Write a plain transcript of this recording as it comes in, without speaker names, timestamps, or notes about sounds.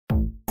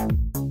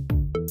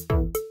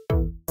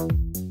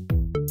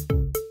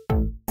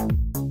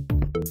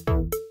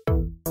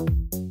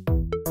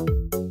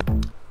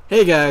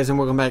Hey guys, and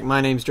welcome back.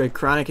 My name's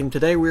MCDrachronic, and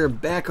today we are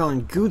back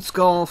on Goot's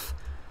Golf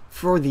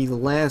for the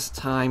last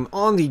time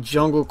on the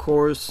jungle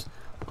course.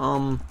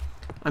 I'm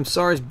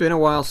sorry it's been a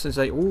while since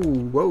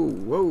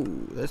whoa.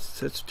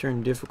 Let's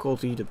turn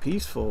difficulty to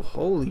peaceful.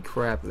 Holy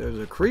crap, there's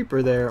a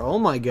creeper there. Oh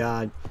my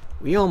god,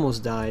 we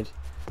almost died.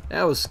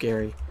 That was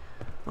scary.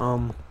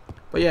 But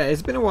yeah,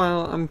 it's been a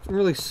while. I'm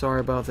really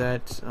sorry about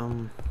that.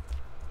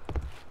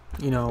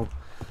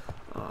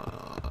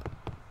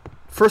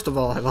 First of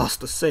all, I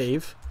lost the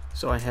save.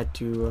 So I had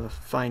to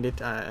find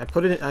it. I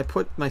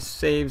put my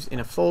saves in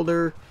a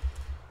folder,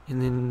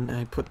 and then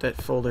I put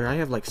that folder. I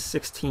have like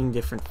 16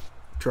 different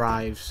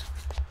drives,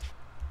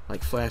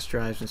 like flash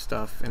drives and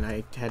stuff, and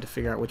I had to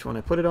figure out which one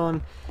I put it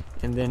on.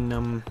 And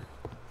then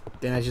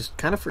I just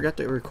kind of forgot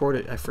to record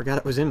it. I forgot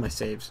it was in my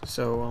saves.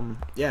 So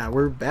yeah,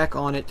 we're back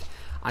on it.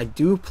 I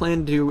do plan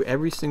to do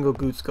every single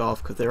Goot's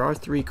Golf because there are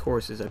 3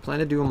 courses. I plan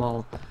to do them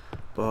all.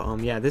 But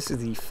yeah, this is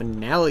the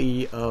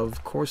finale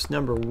of course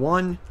number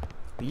 1.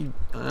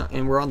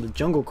 And we're on the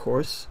jungle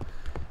course,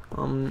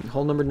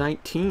 hole number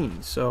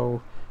 19.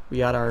 So we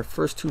got our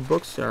first 2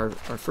 books, our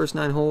first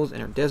 9 holes,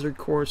 and our desert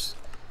course.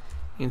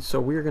 And so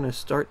we're gonna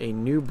start a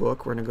new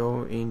book. We're gonna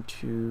go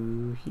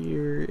into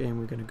here, and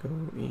we're gonna go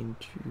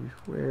into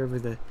wherever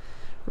the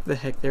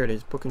heck, there it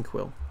is, book and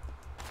quill,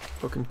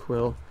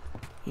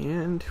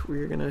 and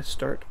we're gonna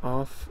start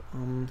off.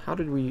 How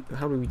did we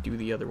do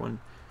the other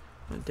one?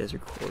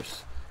 Desert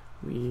course.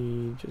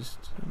 We just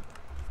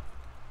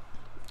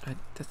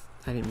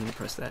I didn't mean to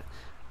press that.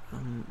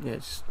 Yeah,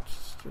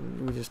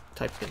 we just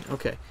typed in.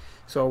 Okay,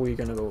 so we're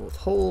gonna go with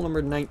hole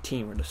number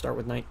 19. We're gonna start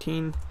with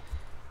 19,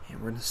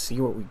 and we're gonna see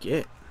what we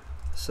get.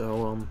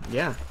 So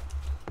yeah,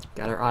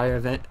 got our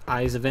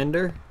eyes of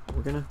Ender.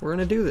 We're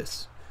gonna do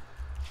this.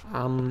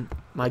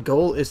 My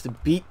goal is to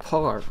beat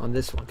par on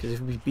this one, because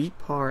if we beat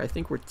par, I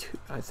think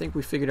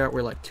we figured out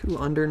we're like 2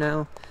 under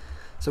now.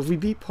 So if we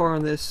beat par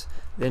on this,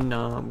 then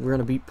we're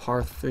gonna beat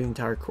par through the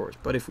entire course.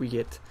 But if we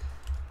get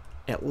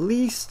at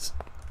least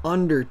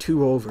under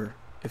 2 over,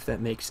 if that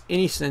makes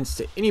any sense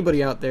to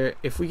anybody out there,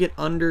 if we get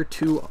under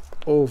 2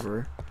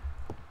 over,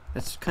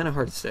 that's kind of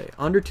hard to say,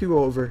 under 2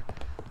 over,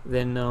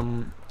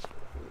 then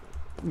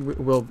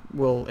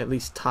we'll at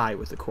least tie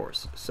with the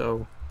course.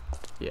 So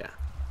yeah,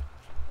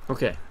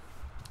 okay,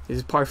 this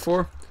is par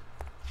 4,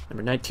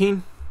 number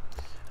 19.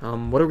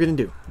 What are we gonna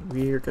do?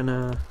 We're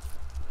gonna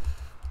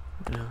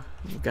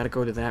we gotta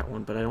go to that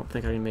one, but I don't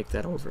think I can make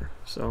that over.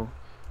 So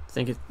I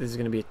think this is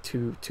gonna be a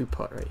two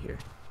putt right here.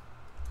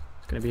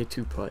 It's gonna be a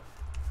 2 putt.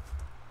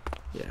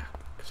 Yeah,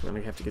 because we're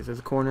gonna have to get to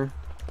the corner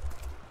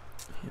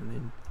and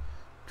then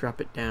drop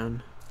it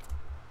down.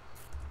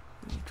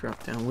 And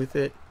drop down with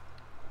it,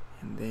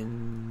 and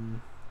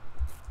then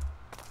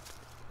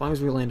as long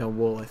as we land on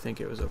wool, I think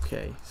it was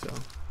okay. So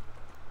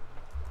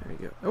there we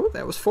go. Oh,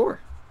 that was 4.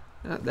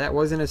 That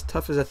wasn't as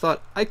tough as I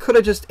thought. I could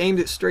have just aimed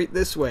it straight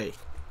this way.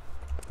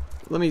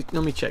 Let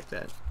me check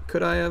that.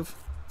 Could I have?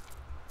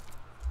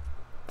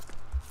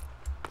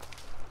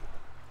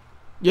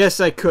 Yes,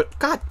 I could.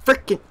 God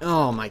freaking!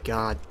 Oh my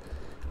god!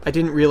 I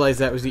didn't realize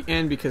that was the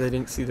end because I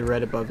didn't see the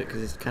red above it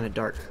because it's kind of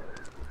dark.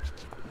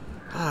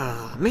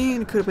 Ah,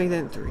 man, could have made that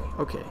in 3.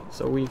 Okay,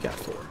 so we got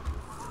 4.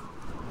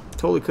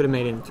 Totally could have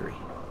made it in 3.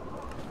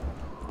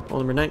 Hole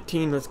number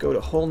 19. Let's go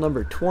to hole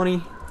number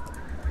 20.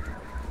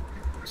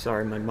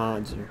 Sorry, my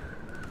mods are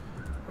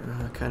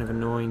kind of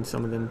annoying.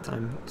 Some of them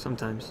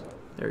sometimes.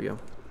 There we go.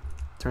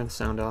 Turn the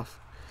sound off.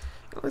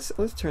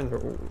 Let's turn the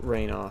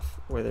rain off.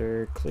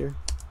 Weather clear.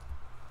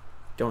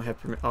 Don't have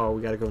permit. Oh,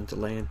 we gotta go into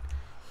land.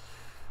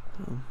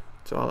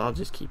 So I'll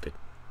just keep it.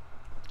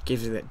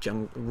 Gives you that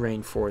jungle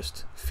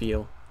rainforest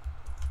feel.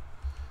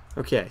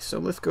 Okay, so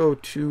let's go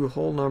to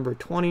hole number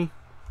 20.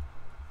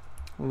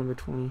 Hole number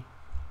 20.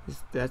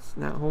 That's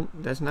not hole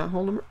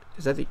number.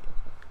 Is that the?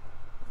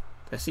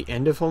 That's the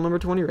end of hole number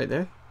 20 right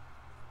there.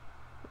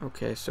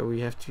 Okay, so we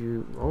have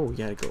to. Oh, we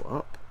gotta go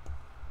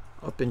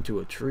up into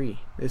a tree.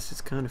 This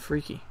is kind of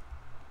freaky.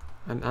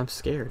 I'm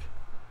scared.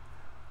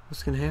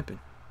 What's gonna happen?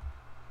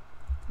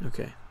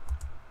 Okay.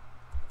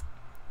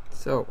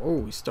 So, oh,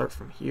 we start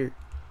from here.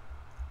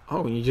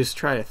 Oh, and you just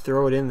try to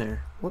throw it in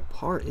there. What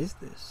part is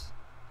this?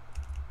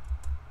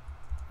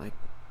 Like,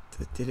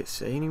 did it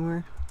say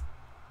anywhere?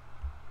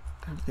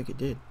 I don't think it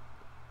did.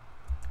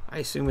 I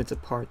assume it's a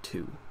par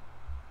 2.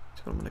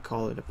 So I'm gonna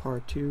call it a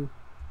par 2.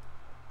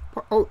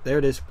 Oh, there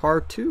it is,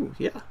 par 2.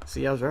 Yeah,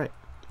 see, I was right.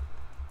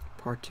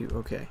 Par 2,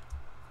 okay.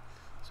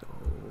 So,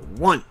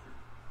 1.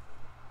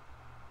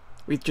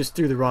 We just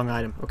threw the wrong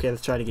item. Okay,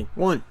 let's try it again.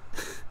 1.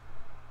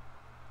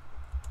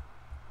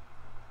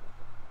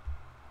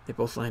 They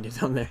both landed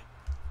down there.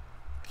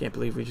 Can't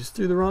believe we just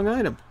threw the wrong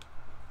item.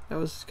 That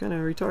was kind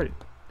of retarded.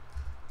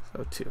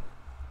 So 2.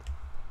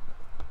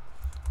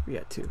 We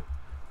got 2.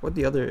 What'd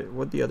the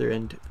other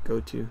end go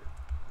to?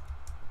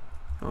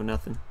 Oh,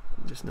 nothing.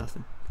 Just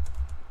nothing.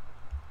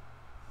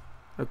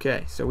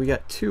 Okay, so we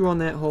got 2 on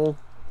that hole.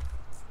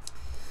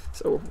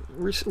 So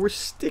we're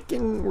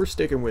sticking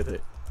with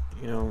it.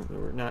 You know,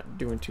 we're not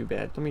doing too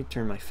bad. Let me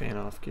turn my fan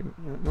off.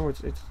 No,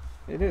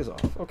 it is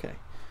off. Okay.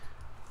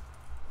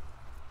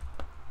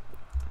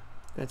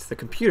 That's the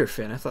computer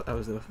fan. I thought that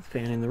was the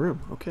fan in the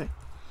room. Okay.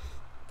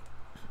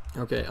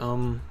 Okay.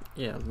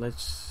 Yeah.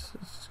 Let's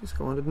just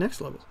go on to the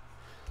next level.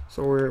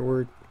 So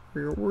we're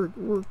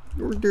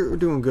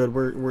doing good.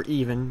 We're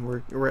even.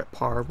 We're at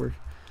par.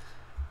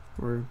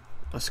 We're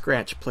a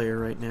scratch player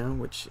right now.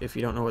 Which, if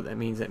you don't know what that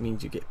means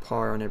you get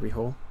par on every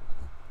hole.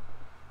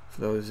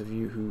 For those of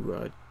you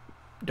who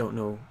don't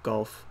know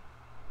golf.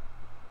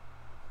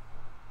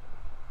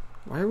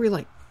 Why are we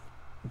like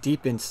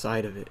deep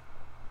inside of it?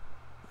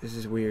 This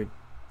is weird.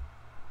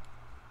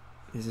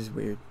 This is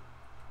weird.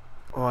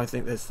 Oh, I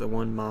think that's the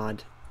one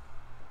mod.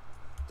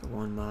 The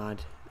one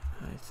mod,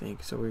 I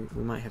think. So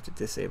we might have to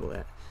disable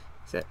that.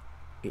 Is that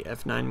the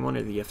F9 one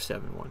or the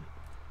F7 one?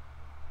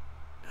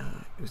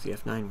 It was the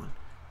F9 one.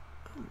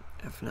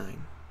 F9.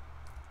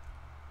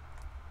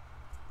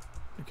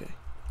 Okay.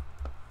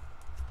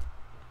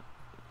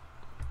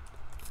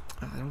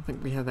 I don't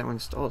think we have that one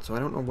installed, so I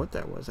don't know what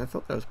that was. I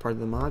thought that was part of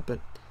the mod, but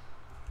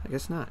I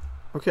guess not.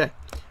 Okay.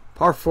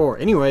 Par 4.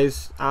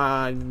 Anyways,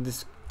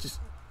 just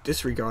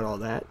disregard all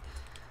that.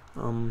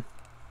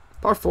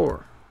 Par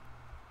 4.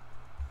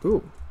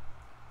 Ooh.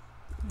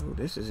 Oh,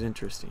 this is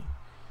interesting.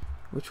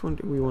 Which one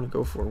do we want to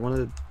go for? One of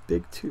the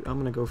big two? I'm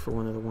going to go for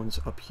one of the ones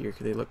up here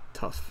because they look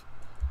tough.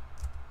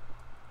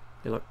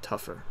 They look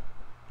tougher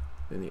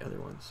than the other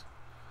ones.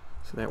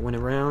 So that went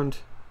around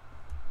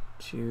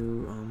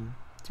to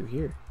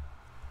here.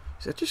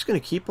 Is that just going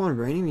to keep on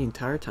raining the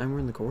entire time we're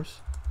in the course?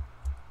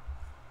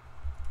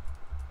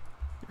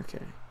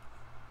 Okay.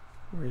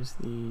 Where's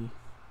the...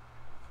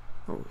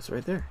 Oh, it's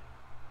right there.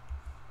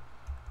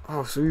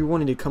 Oh, so we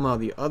wanted to come out of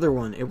the other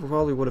one. It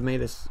probably would have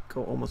made us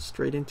go almost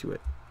straight into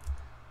it.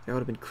 That would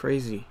have been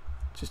crazy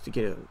just to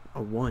get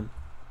a 1.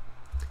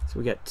 So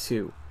we got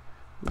 2.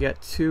 We got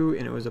 2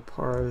 and it was a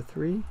par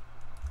 3.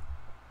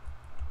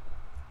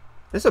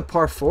 That's a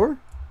par 4?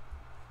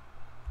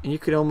 And you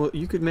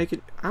could make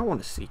it. I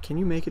want to see. Can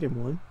you make it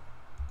in 1?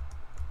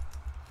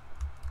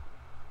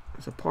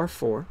 It's a par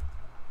 4.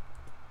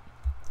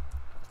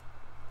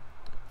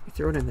 You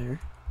throw it in there.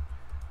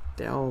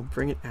 They'll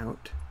bring it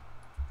out.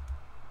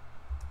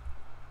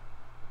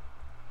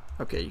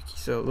 Okay,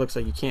 so it looks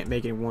like you can't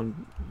make it in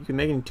 1. You can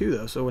make it in 2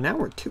 though. So now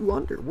we're 2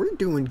 under. We're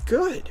doing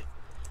good.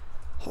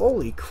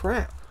 Holy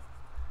crap.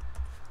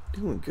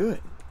 Doing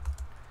good.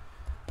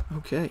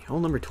 Okay, hole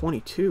number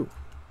 22.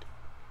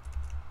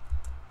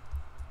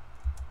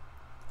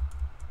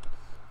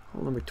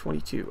 Hole number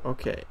 22.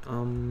 Okay.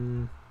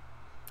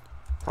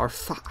 Par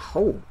 5.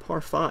 Oh,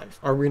 par 5.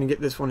 Are we gonna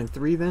get this one in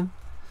 3 then?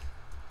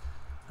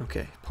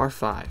 Okay, par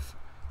 5.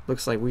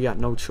 Looks like we got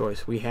no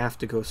choice. We have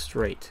to go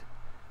straight.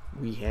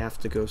 We have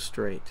to go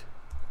straight.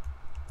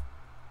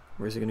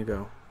 Where's it gonna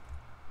go?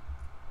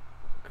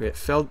 Okay, it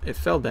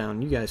fell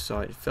down. You guys saw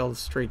it. It fell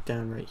straight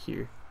down right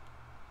here.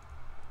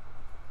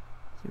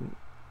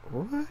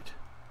 What?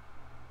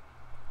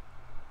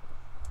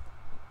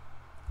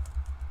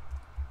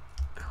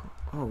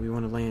 Oh, we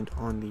want to land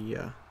on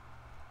the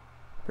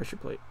pressure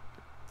plate.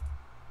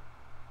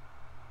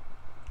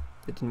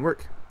 It didn't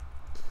work.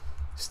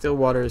 Still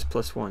water is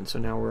 +1, so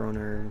now we're on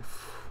our,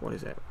 what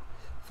is that?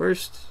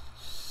 First,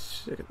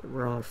 second,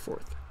 we're on our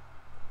 4th.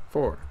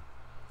 4.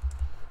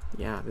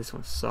 Yeah, this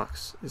one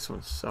sucks. This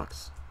one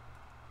sucks.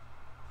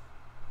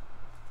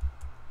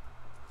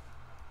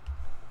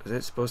 Was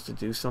that supposed to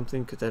do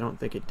something? Because I don't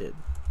think it did.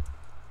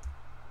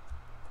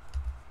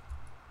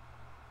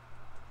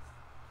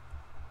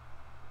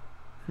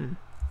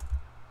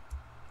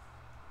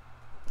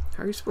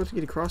 How are you supposed to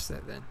get across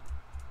that then?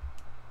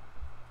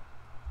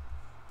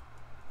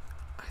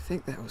 I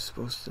think that was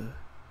supposed to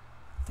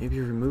maybe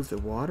remove the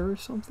water or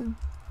something?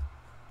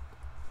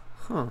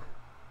 Huh.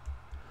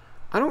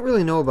 I don't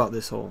really know about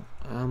this hole.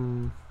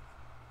 Kind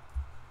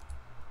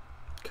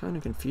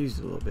of confused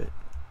a little bit.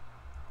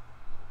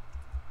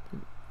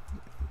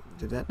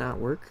 Did that not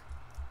work?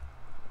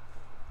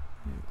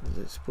 Was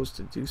it supposed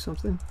to do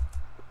something?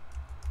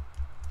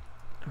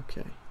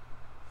 Okay.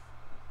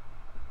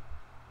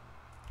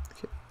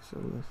 Okay, so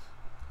let's...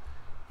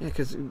 Yeah,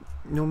 because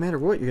no matter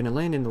what, you're going to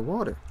land in the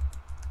water.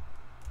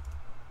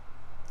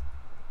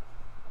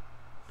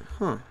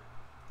 Huh.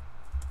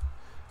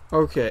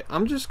 Okay,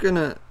 I'm just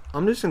gonna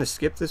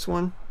skip this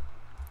one.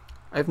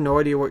 I have no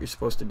idea what you're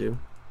supposed to do.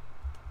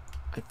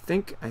 I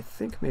think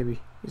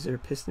maybe, is there a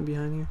piston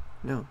behind here?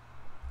 No.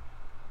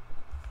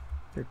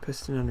 Is there a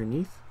piston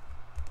underneath?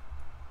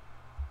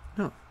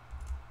 No. Is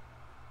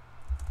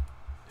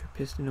there a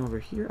piston over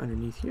here,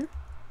 underneath here?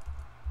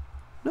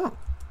 No.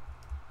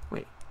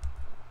 Wait.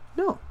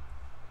 No.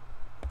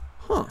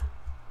 Huh.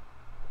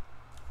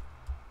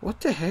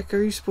 What the heck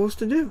are you supposed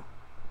to do?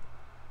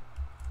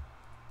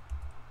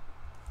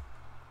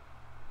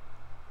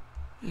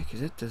 Yeah,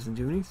 because that doesn't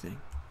do anything.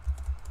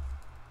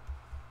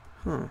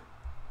 Huh.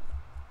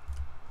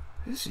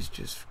 This is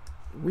just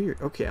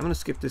weird. Okay, I'm gonna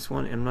skip this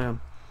one, and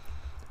I'm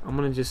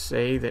gonna just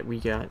say that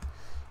we got,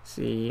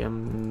 see,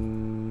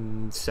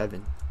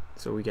 7.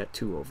 So we got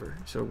 2 over.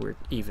 So we're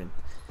even.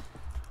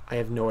 I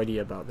have no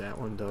idea about that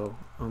one though.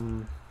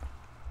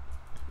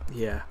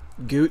 Yeah,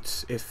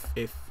 Goots.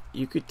 If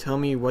you could tell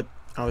me what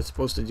I was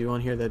supposed to do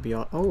on here, that'd be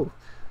all.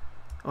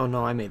 Oh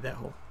no, I made that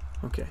hole.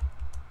 Okay.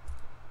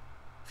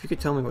 If you could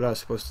tell me what I was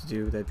supposed to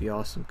do, that'd be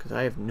awesome, because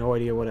I have no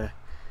idea what I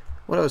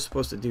was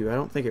supposed to do. I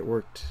don't think it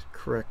worked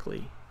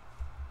correctly.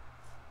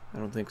 I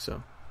don't think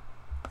so.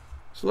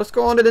 So let's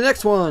go on to the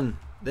next one.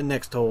 The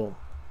next hole.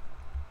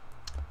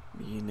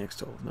 The next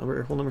hole.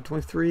 Hole number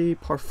 23,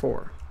 par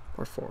 4.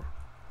 Par 4.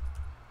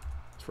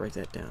 Let's write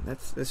that down.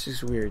 That's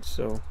just weird.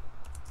 So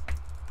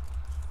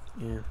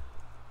yeah.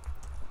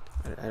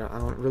 I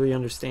don't really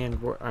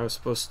understand what I was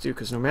supposed to do,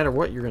 because no matter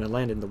what, you're going to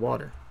land in the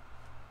water.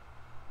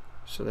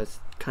 So that's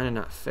kind of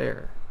not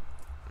fair.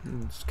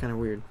 It's kind of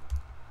weird.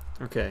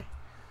 Okay.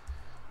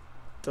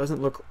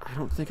 Doesn't look. I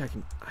don't think I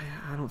can.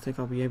 I don't think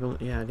I'll be able.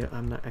 Yeah,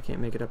 I'm not. I can't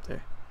make it up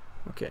there.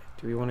 Okay.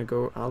 Do we want to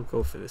go? I'll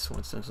go for this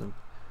one since I'm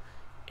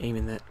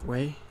aiming that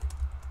way.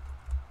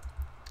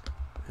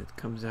 It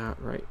comes out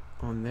right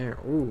on there.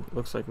 Ooh,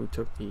 looks like we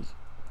took the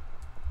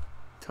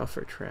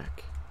tougher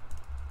track.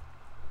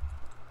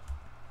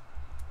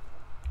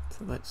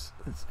 So let's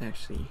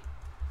actually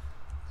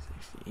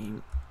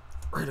aim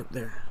right up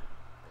there.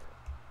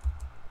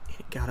 And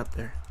it got up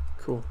there.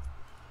 Cool.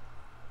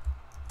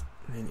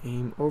 And then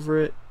aim over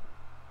it.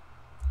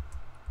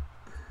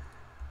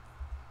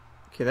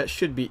 Okay, that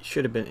should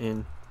have been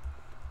in.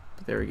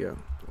 But there we go.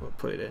 We'll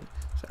put it in.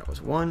 So that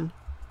was 1,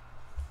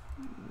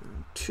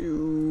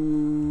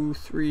 2,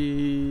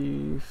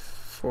 3,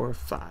 4,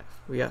 5.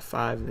 We got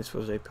 5, and this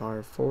was a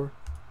par 4.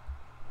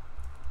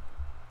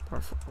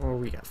 Par 4. Oh,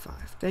 we got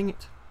 5. Dang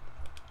it.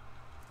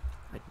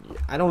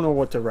 I don't know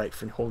what to write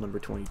for hole number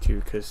 22,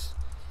 because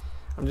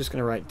I'm just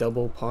gonna write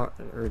double par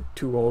or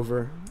 2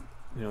 over,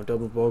 you know,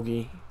 double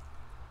bogey,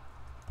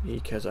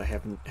 because I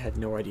had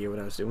no idea what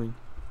I was doing.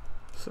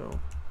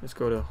 So let's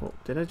go to hole.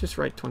 Did I just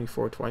write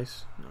 24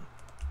 twice? No.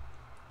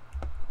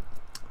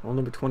 Hole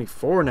number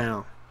 24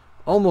 now.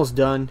 Almost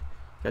done.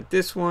 Got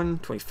this one,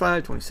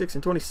 25, 26,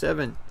 and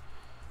 27.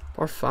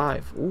 Par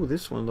 5. Ooh,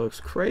 this one looks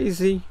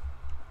crazy.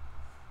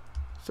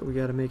 So we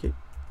got to make it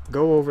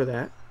go over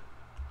that.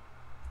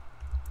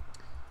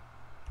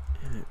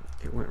 And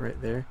it went right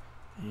there.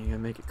 And you got to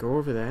make it go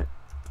over that.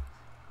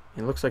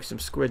 And it looks like some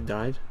squid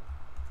died.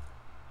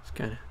 It's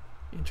kind of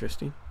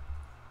interesting.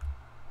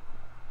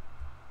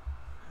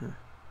 Huh.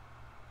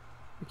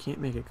 We can't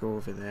make it go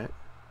over that.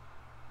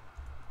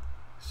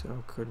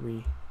 So could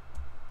we?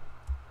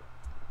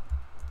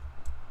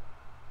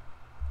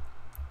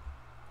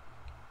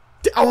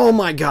 Oh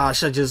my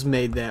gosh, I just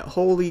made that.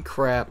 Holy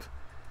crap.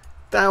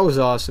 That was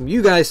awesome.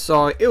 You guys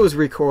saw it. It was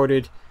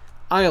recorded.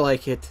 I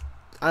like it.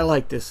 I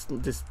like this.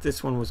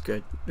 This one was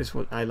good. This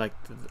one I like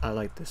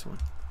this one.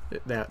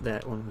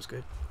 That one was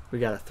good. We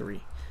got a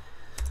 3.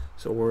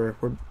 So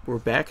we're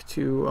back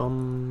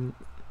to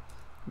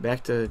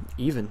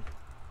even.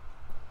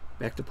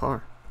 Back to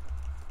par.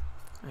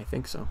 I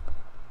think so.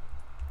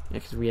 Yeah,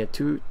 because we had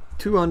two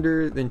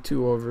under, then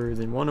 2 over,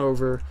 then 1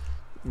 over,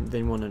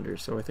 then 1 under.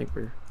 So I think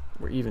we're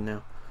even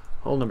now.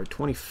 Hole number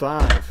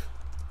 25.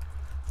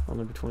 Hole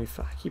number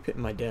 25. I keep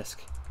hitting my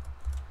desk.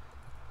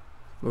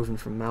 Moving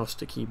from mouse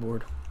to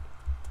keyboard.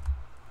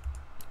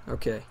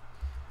 Okay.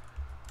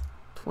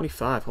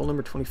 25. Hole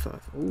number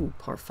 25. Ooh,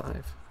 par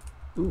 5.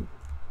 Ooh.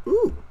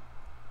 Ooh.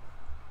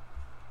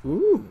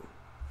 Ooh.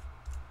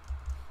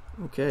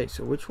 Okay,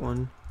 so which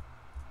one?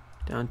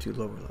 Down to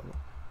lower level.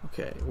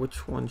 Okay,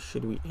 which one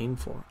should we aim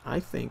for? I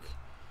think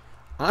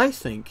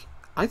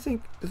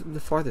the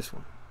farthest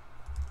one,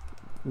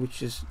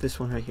 which is this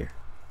one right here.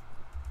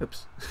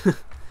 Oops.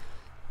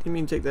 Didn't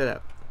mean to take that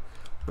out.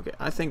 Okay,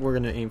 I think we're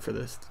gonna aim for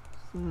this.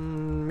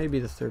 Maybe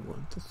the third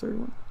one. The third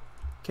one?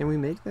 Can we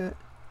make that?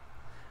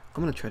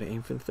 I'm gonna try to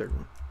aim for the third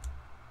one.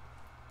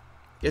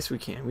 Yes, we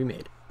can. We made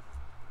it.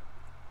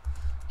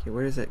 Okay,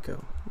 where does that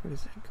go? Where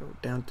does that go?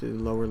 Down to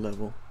lower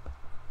level.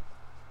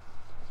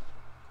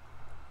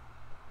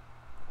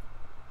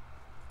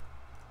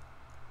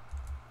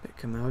 Did it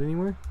come out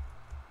anywhere?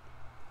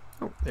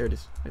 Oh, there it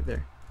is, right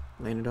there.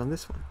 Landed on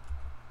this one.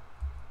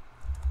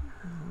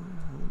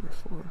 Number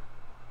 4.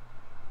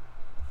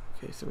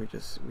 Okay, so we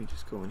just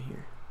go in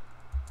here.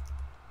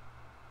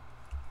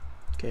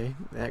 Okay,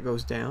 that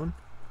goes down,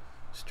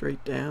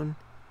 straight down,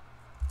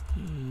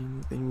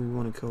 and then we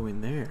want to go in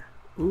there.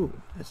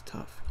 Ooh, that's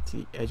tough. To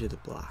the edge of the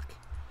block.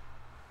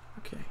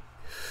 Okay.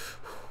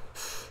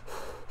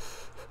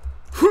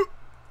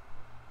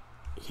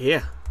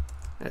 Yeah,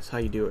 that's how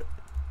you do it.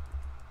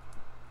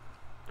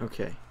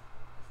 Okay.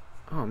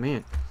 Oh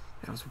man,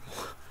 that was.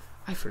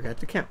 I forgot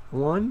to count.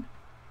 1,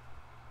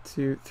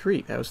 2,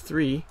 3. That was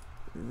 3.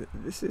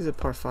 This is a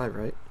par 5,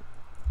 right?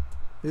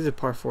 This is a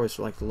par 4. It's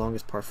like the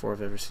longest par 4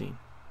 I've ever seen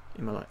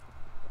in my life.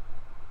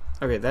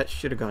 Okay, that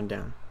should have gone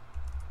down.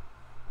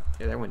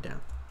 Yeah, that went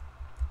down.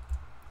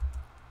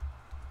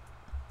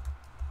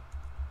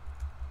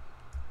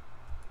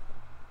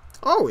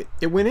 Oh,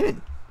 it went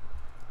in.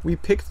 We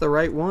picked the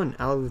right one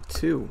out of the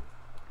 2.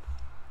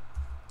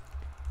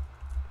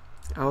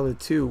 Out of the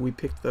 2, we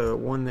picked the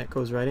one that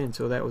goes right in.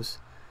 So that was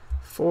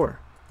 4.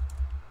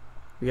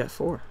 We got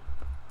 4,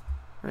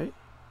 right?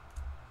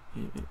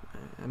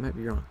 I might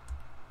be wrong.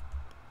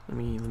 Let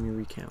me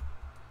recount.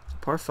 So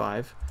par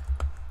 5.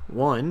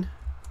 1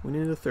 went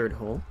into the third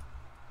hole.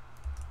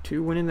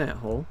 2 went in that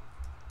hole.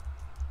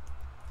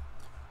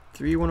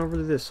 3 went over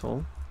to this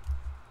hole.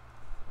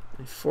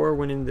 And 4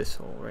 went in this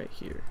hole right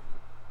here.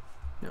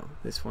 No,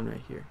 this one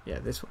right here. Yeah,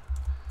 this one.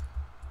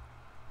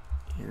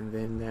 And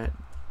then that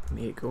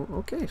made it go.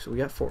 Okay, so we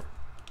got 4.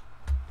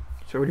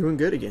 So we're doing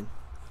good again.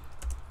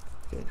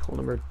 Okay, hole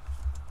number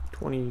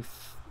 20.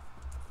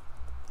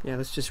 Yeah,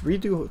 let's just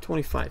redo hole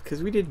 25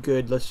 because we did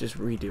good. Let's just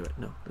redo it.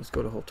 No, let's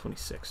go to hole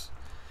 26.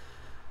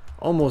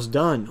 Almost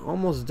done,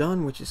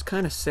 which is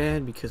kind of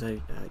sad because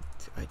I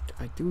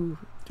do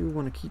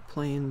want to keep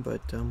playing,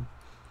 but you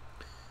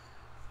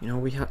know,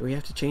 we have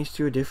to change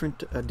to a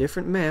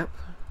different map.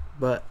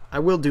 But I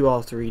will do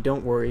all 3.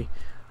 Don't worry,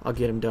 I'll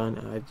get them done.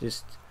 I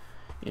just,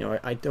 you know,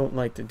 I don't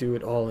like to do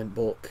it all in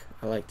bulk.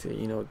 I like to,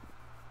 you know,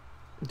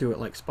 do it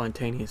like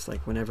spontaneous,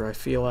 like whenever I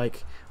feel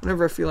like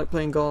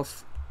playing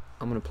golf,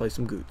 I'm gonna play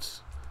some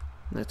Goots.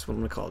 And that's what I'm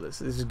gonna call this.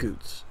 This is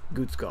Goots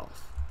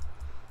golf.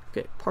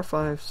 Okay, par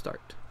 5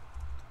 start.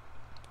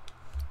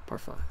 Par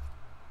 5.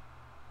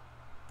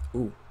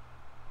 Ooh.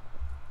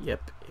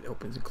 Yep, it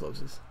opens and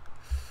closes.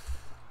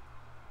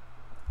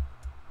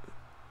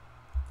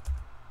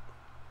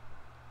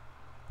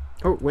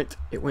 Oh,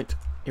 it went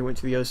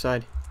to the other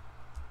side,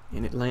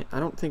 and it land.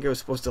 I don't think it was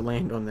supposed to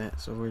land on that,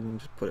 so we're gonna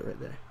just put it right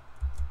there.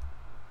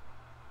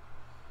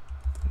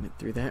 Went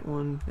through that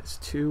one. That's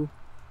 2.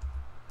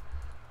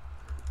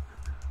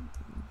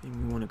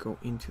 And we want to go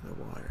into the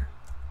water.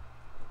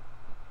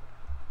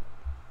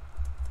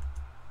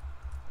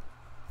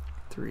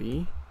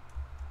 3.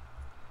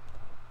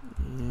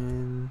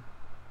 And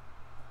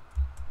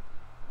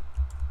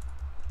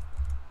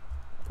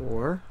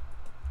 4.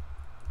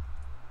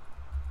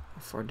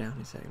 How far down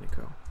is that going to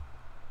go?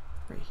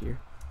 Right here.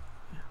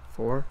 Yeah,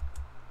 4.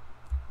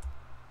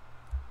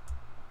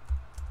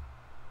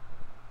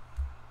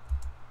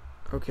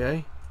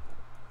 Okay.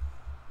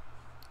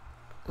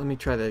 Let me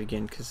try that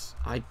again, because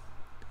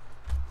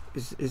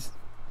is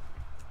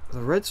the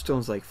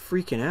redstone's like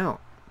freaking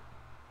out.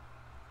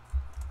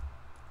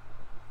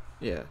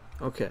 Yeah,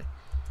 okay.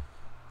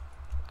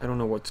 I don't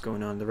know what's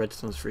going on. The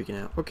redstone's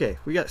freaking out. Okay,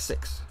 we got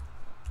 6.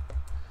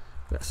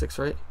 We got 6,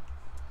 right?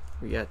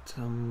 We got,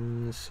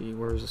 let's see,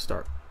 where was the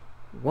start?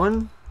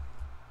 1,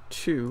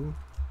 2,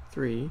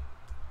 3,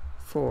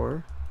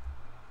 4,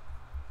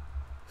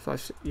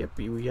 5, 6. Yep,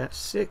 we got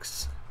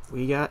 6.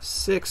 We got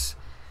 6.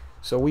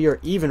 So we are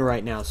even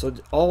right now. So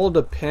it all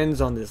depends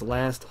on this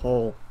last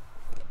hole.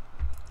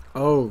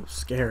 Oh,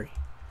 scary.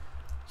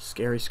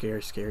 Scary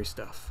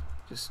stuff.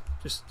 Just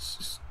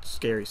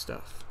scary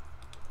stuff.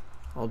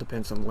 All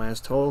depends on the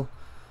last hole.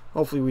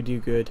 Hopefully we do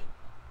good.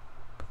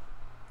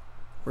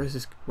 Where's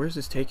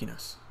this taking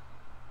us?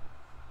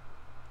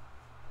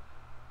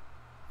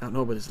 I don't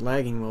know, but it's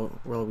lagging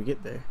while we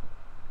get there.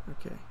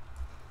 Okay.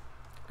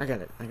 I got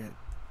it.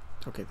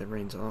 Okay, the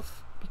rain's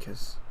off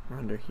because we're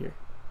under here.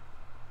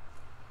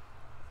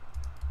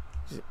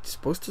 Is it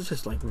supposed to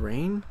just like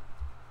rain?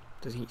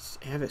 Does he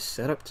have it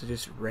set up to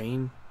just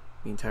rain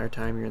the entire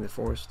time you're in the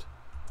forest?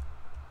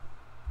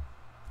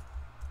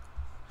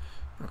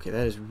 Okay,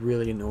 that is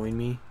really annoying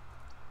me.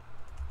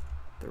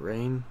 The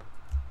rain.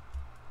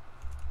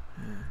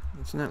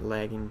 It's not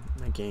lagging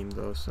my game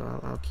though, so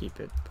I'll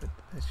keep it, but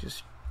that's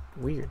just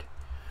weird.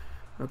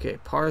 Okay,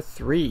 par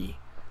 3.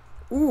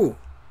 Ooh,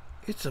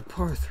 it's a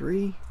par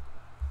 3.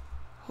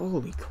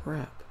 Holy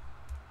crap.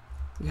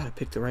 We gotta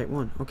pick the right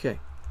one. Okay.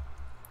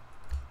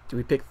 Do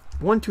we pick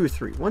 1, 2, or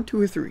 3? 1,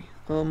 2, or 3?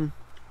 1,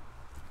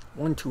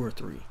 2, or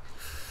 3.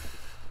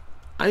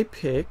 I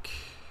pick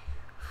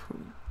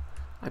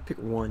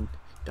 1.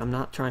 I'm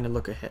not trying to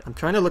look ahead. I'm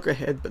trying to look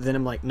ahead, but then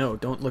I'm like, no,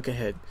 don't look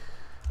ahead.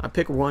 I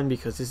pick 1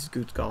 because this is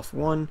Goot Golf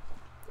 1,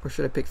 or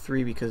should I pick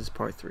 3 because it's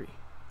par 3?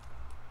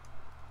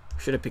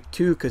 Should I pick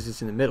 2 because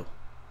it's in the middle?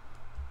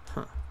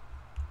 Huh.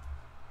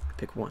 I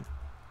pick 1.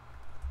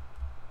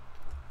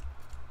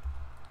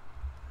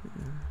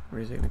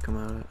 Where is it going to come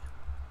out at?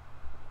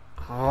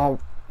 Oh,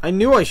 I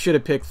knew I should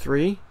have picked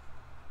 3.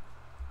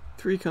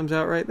 3 comes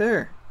out right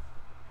there.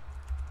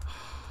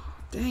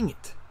 Dang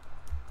it.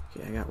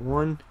 Okay, I got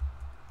 1.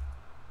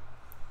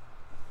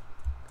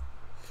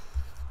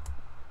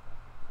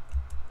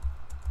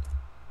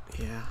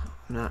 Yeah,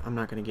 I'm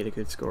not gonna get a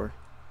good score.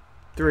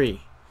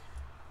 3.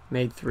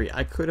 Made 3.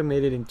 I could have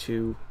made it in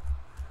 2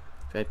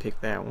 if I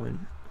picked that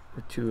one.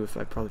 Or 2 if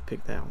I probably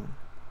picked that one.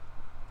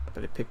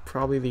 But I picked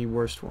probably the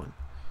worst one.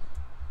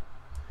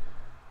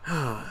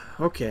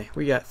 Okay,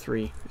 we got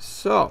 3.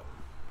 So,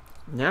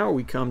 now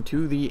we come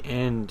to the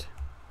end.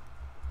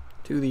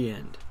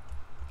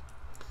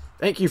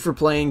 Thank you for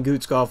playing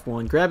Goot Golf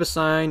 1. Grab a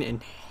sign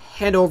and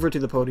head over to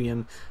the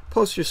podium.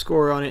 Post your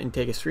score on it and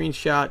take a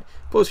screenshot.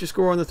 Post your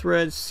score on the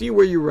thread. See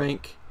where you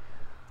rank.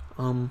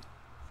 Good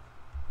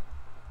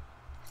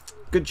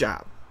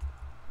job.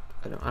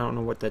 I don't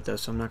know what that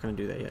does, so I'm not going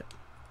to do that yet.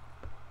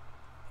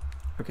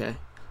 Okay.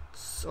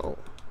 So,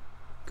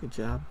 good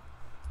job.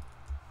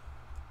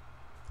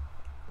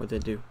 What'd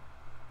that do?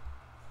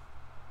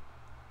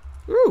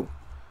 Ooh!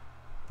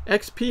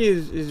 XP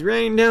is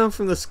raining down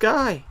from the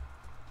sky.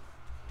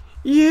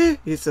 Yeah,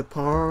 it's a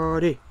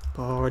party,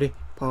 party,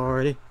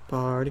 party,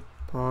 party,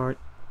 party.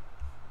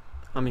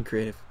 I'm in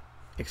creative.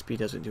 XP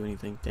doesn't do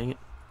anything. Dang it.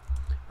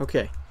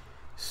 Okay,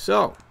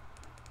 so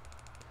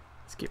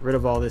let's get rid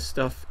of all this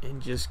stuff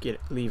and just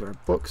leave our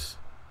books.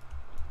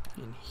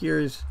 And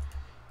here's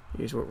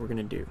what we're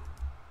gonna do.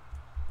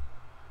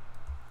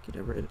 Get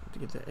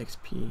the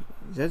XP.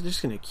 Is that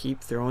just gonna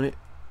keep throwing it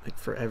like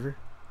forever?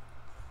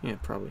 Yeah,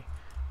 probably.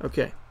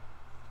 Okay.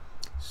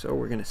 So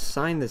we're gonna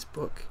sign this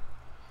book.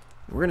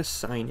 We're gonna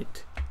sign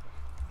it.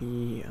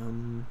 The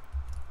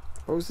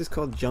what was this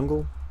called?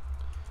 Jungle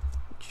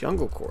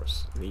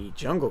course. The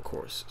jungle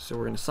course. So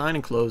we're gonna sign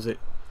and close it.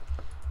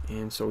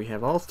 And so we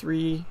have all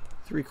three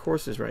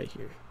courses right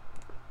here.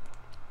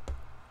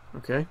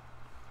 Okay.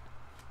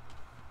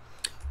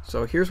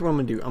 So here's what I'm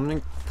gonna do. I'm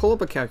gonna pull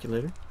up a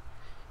calculator,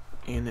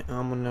 and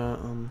I'm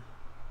gonna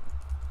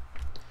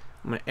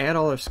add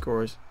all our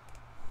scores,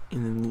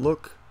 and then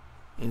look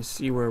and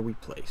see where we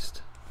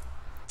placed.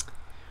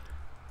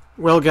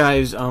 Well,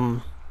 guys,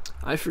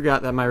 I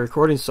forgot that my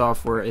recording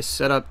software is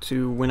set up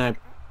to when I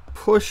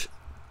push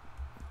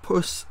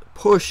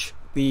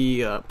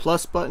the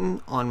plus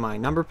button on my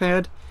number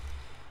pad.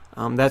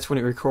 That's when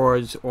it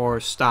records or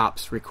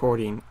stops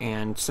recording.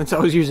 And since I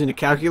was using a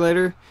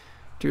calculator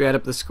to add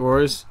up the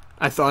scores,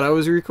 I thought I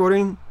was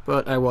recording,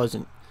 but I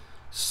wasn't.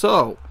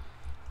 So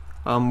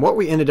what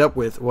we ended up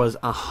with was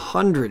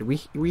 100.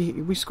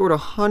 We scored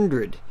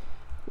 100,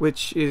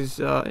 which is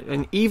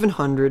an even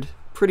 100.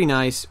 Pretty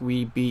nice.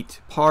 We beat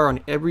par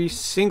on every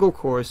single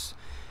course.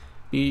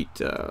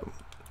 Beat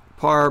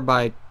par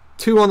by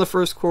 2 on the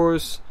first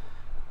course,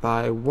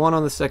 by 1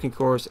 on the second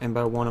course, and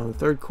by 1 on the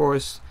third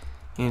course.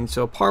 And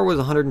so par was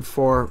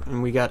 104,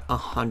 and we got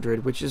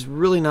 100, which is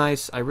really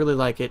nice. I really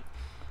like it,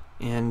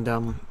 and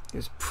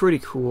it's pretty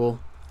cool.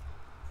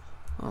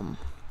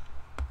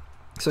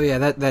 So yeah,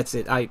 that's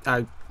it.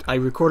 I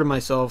recorded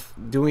myself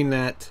doing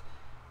that,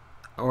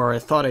 or I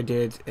thought I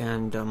did,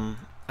 and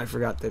I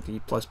forgot that the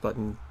plus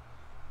button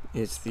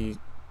is the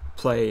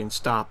play and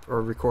stop,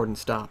 or record and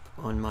stop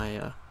on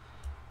my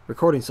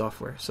recording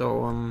software.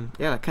 So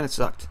yeah, that kind of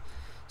sucked.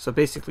 So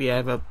basically I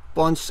have a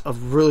bunch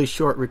of really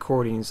short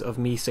recordings of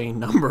me saying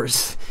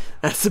numbers.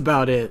 That's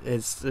about it.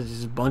 It's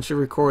just a bunch of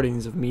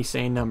recordings of me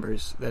saying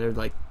numbers that are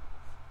like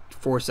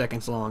 4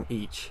 seconds long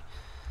each.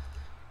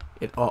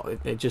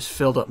 It just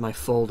filled up my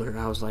folder.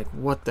 I was like,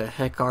 what the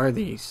heck are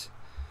these?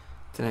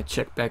 Then I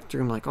checked back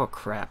through, I'm like, oh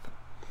crap.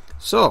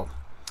 So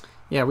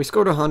yeah, we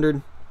scored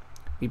 100.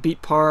 We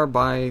beat par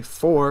by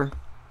 4.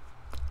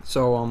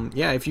 So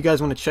yeah, if you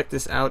guys want to check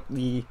this out,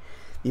 the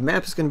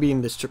map is going to be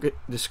in the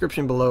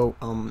description below.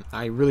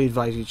 I really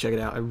advise you to check it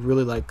out. I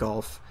really like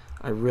golf.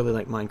 I really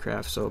like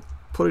Minecraft. So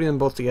putting them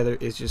both together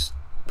is just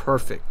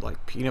perfect.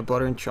 Like peanut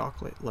butter and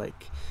chocolate.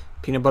 Like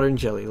peanut butter and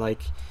jelly.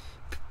 Like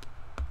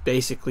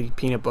basically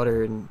peanut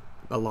butter and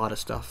a lot of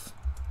stuff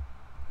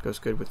goes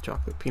good with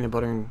chocolate. Peanut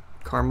butter and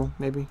caramel,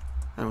 maybe?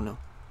 I don't know.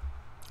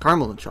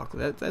 Caramel and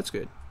chocolate. That's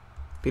good.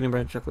 Peanut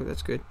butter and chocolate.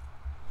 That's good.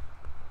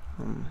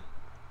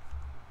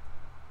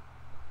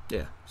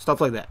 Yeah, stuff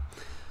like that.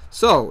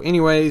 So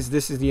anyways,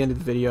 this is the end of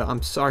the video.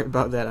 I'm sorry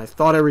about that. I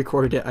thought I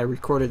recorded it. I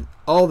recorded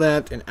all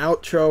that, an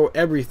outro,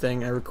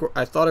 everything.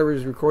 I thought I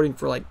was recording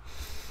for like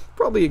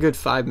probably a good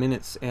 5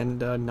 minutes, and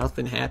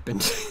nothing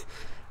happened.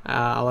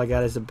 All I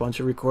got is a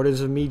bunch of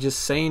recordings of me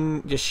just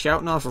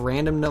shouting off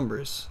random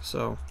numbers.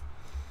 So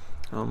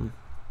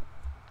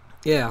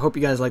yeah, I hope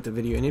you guys liked the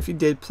video, and if you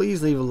did,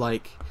 please leave a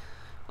like.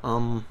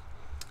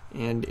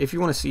 And if you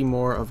want to see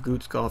more of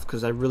Goot's Golf,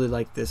 because I really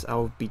like this,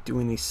 I'll be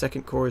doing the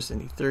second course and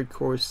the third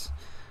course.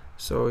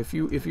 So if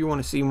you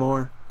want to see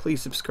more,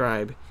 please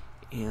subscribe,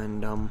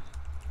 and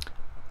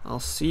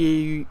I'll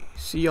see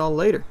y'all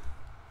later.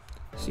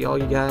 See all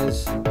you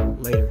guys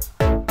later.